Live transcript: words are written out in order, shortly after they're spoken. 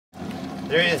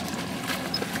There he is.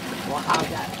 Wow,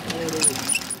 that's beauty.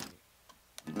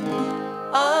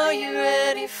 Are you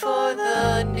ready for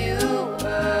the new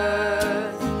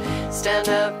earth? Stand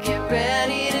up, get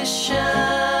ready to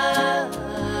shine.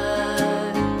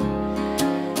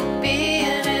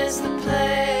 Being is the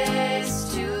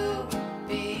place to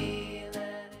be.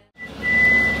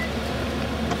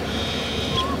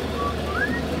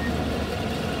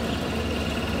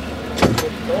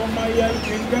 Toma y al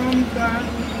que canta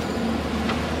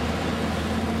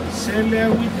se le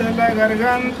agüita la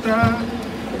garganta,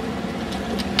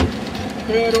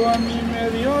 pero a mí me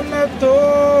dio la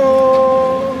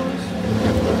tos.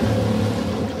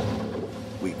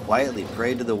 We quietly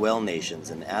prayed to the well nations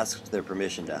and asked their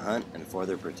permission to hunt and for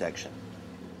their protection.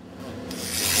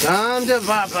 Come to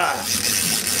Papa.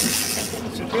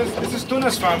 So this is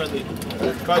tuna's family,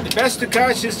 but the best to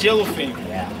catch is yellowfin.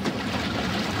 Yeah.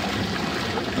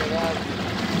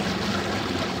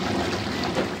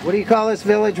 What do you call this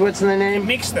village? What's the name?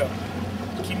 Quimixto.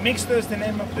 Quimixto is the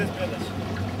name of this village.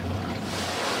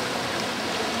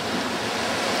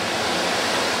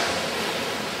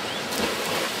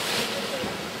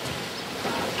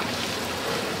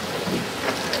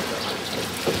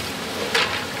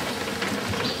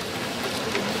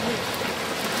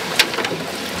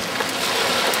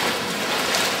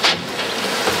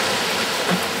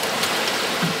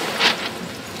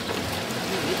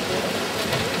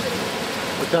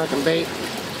 We're talking bait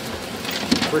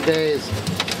for days.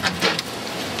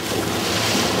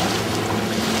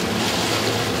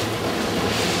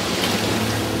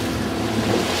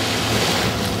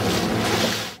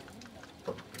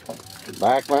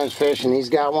 Blackburn's fishing. He's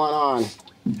got one on.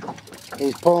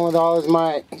 He's pulling with all his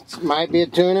might. It might be a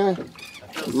tuna.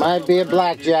 It might be a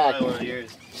blackjack.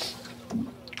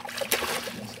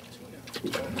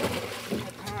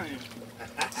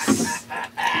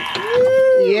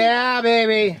 Yeah,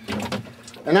 baby.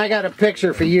 And I got a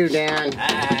picture for you, Dan.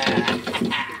 Got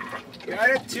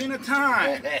it, tuna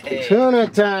time. Tuna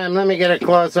time. Let me get a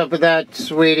close-up of that,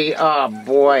 sweetie. Oh,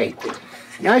 boy.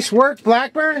 Nice work,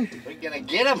 Blackburn. We're gonna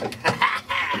get him.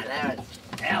 That was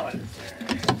talent, sir.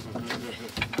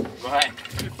 Right.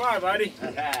 Good fight, buddy.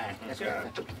 Good job. That's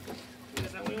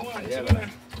what we want, tuna.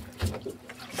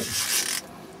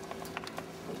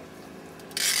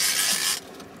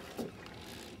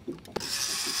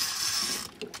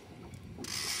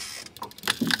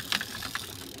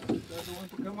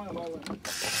 Come on, Lola.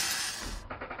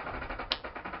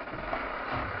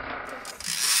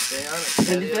 Stay on it.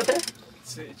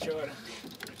 Sí, chora.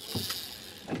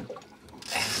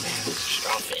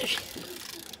 Strong fish.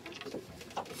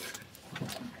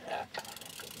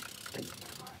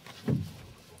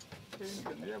 Sí,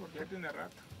 entendía porque ya tiene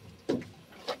rato.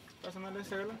 Pásame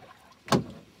ese, ¿verdad?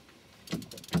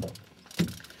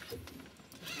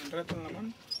 Un rato en la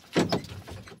mano.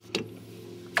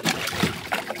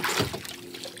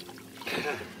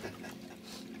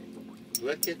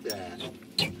 Look at that.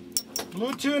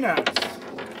 Blue tuna.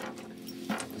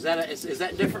 Is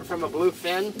that different from a blue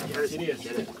fin? Yes, it is.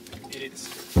 Get it. It is.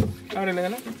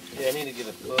 Ábrele, ¿no? Yeah, I need to get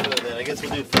a photo of that. I guess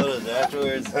we'll do photos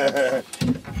afterwards. Look at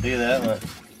that one.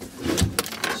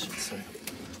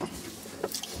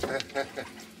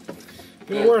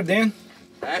 Good work, Dan.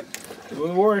 Huh?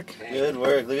 Good work. Good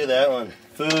work. Look at that one.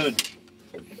 Food.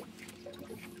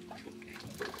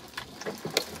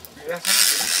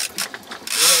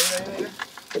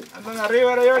 Andan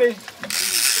arriba, Yori.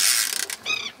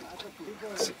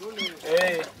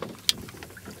 Hey.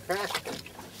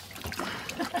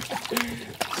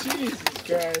 Jesus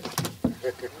Christ.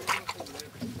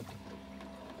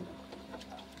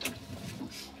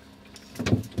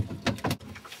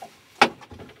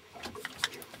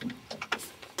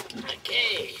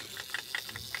 Okay.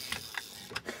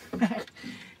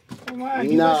 Come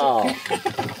on. No.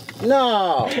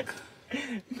 No.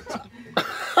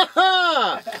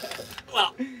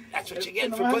 Well, that's what you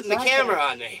get for putting the camera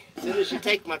on me. As soon as you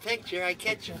take my picture, I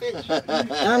catch a fish.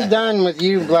 I'm done with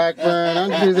you, Blackburn.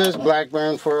 I'll do this,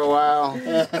 Blackburn, for a while.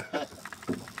 That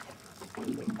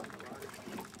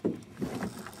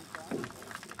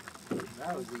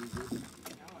was easy.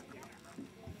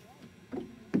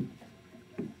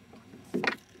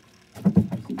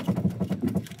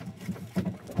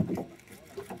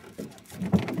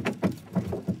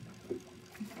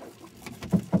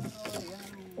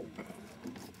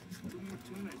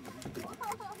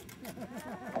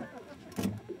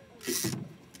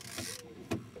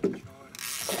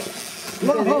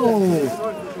 Whoa!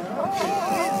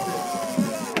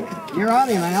 You're on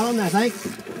him, Alan, I think.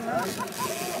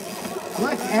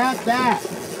 Look at that.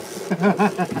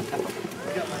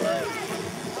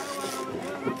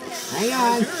 Hang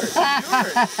on.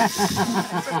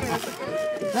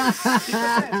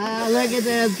 Look at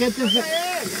this.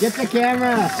 Get the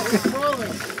camera. It's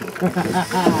rolling.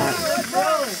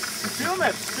 Film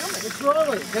it. It's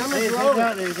rolling. Camera's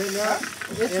rolling.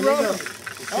 It's rolling.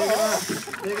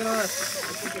 Take it off.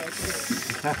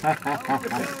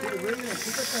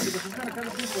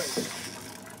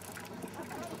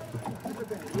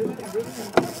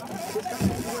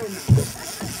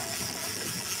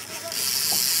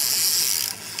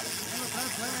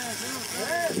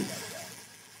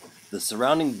 The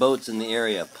surrounding boats in the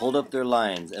area pulled up their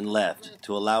lines and left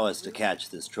to allow us to catch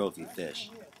this trophy fish.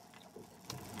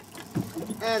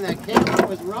 And the camera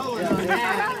was rolling on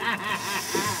that.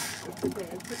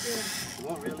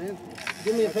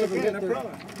 Give me a favor,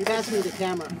 Victor. Pass me the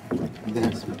camera.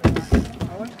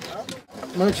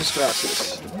 Muchas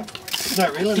gracias. It's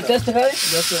not reeling. ¿Quitaste, Javi?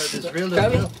 It's real.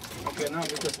 Okay, now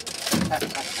because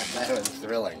That was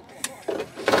thrilling.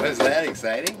 Was that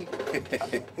exciting?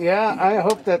 Yeah, I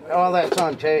hope that all that's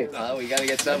on tape. Oh, we gotta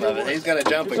get some of it. He's gonna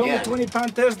jump it's only again.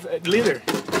 20-pound test leader.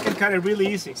 You can cut it really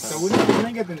easy. So we need to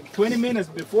bring it in 20 minutes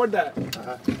before that.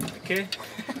 Okay?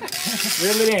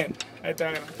 Reel it in. Right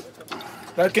there.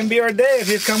 That can be our day if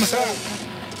it comes out.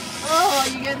 Oh,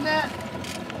 you getting that?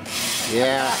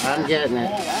 Yeah, I'm getting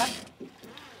it.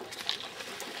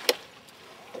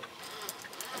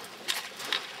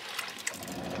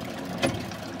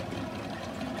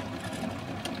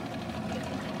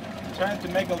 Trying to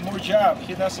make a more job.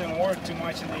 He doesn't work too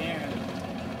much in the end.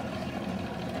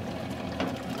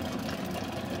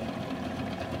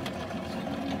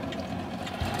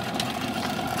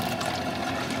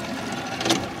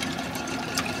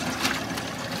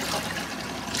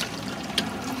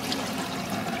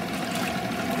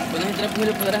 ¿Puedes entrar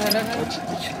primero y poder agarrar?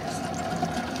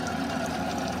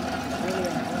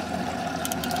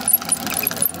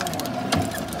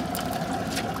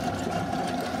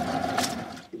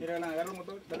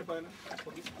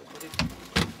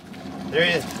 There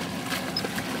he is.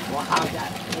 Wow,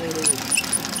 that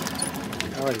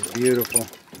was beautiful.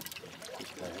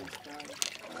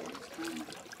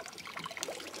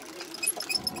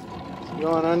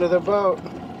 Going under the boat.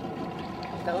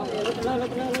 He's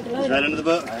right under the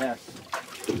boat. Yeah.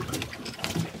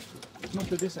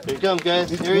 Here he comes, guys.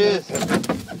 Here he is.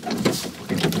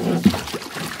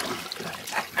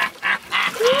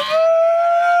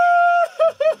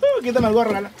 Quítame el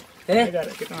gorro, Gala. ¿Eh?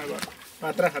 Quítame el gorro.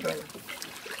 Para atrás, atrás.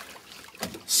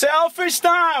 Sailfish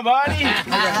time, buddy!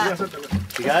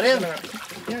 You got him?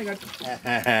 Yeah, I got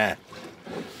it.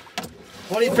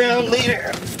 20-pound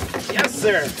leader. Yes,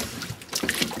 sir.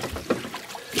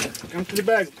 Come to the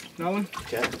back, Nolan.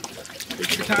 Okay.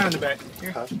 Take your time in the back.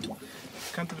 Here.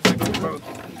 Come to the back of the boat.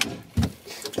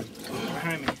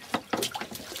 Behind me.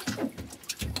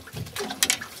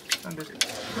 Under it.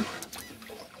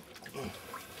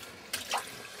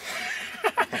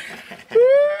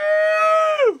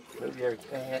 Move your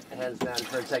hands down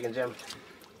for a second, Jim.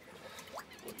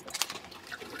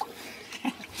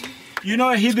 You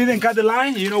know he didn't cut the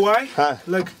line. You know why? Huh?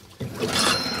 Look.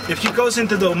 If he goes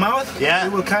into the mouth, Yeah. he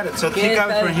will cut it. So he got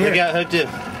it from here. He got hooked too.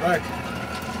 Look.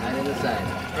 Right in the side.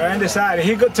 Right on the side.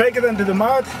 He could take it into the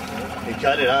mouth. He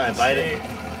cut it on, bite it.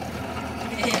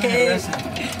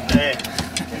 Hey.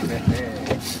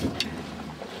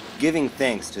 Giving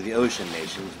thanks to the ocean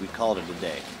nations, we called it a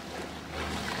day.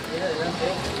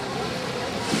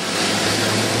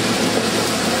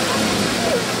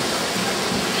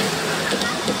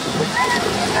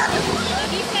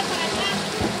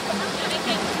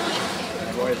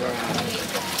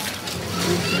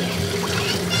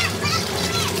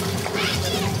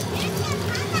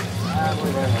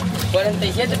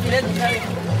 $47 filetes, Javi.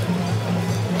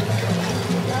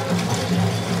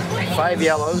 5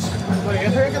 yellows.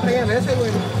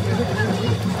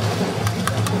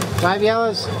 5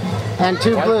 yellows and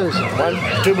 2 blues.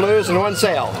 2 blues and 1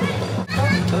 sail.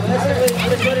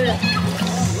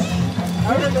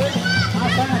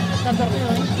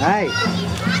 Nice.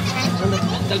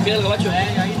 Está el pie del gabacho.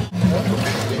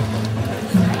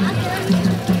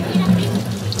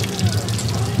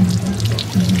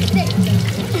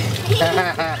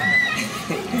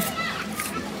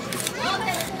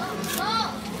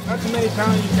 Not too many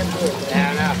pounds you can do it.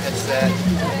 Yeah, no, it's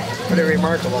pretty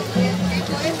remarkable.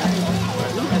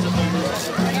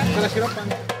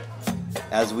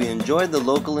 As we enjoyed the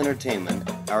local entertainment,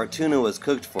 our tuna was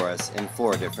cooked for us in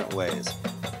 4 different ways.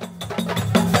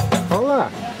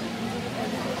 Hola.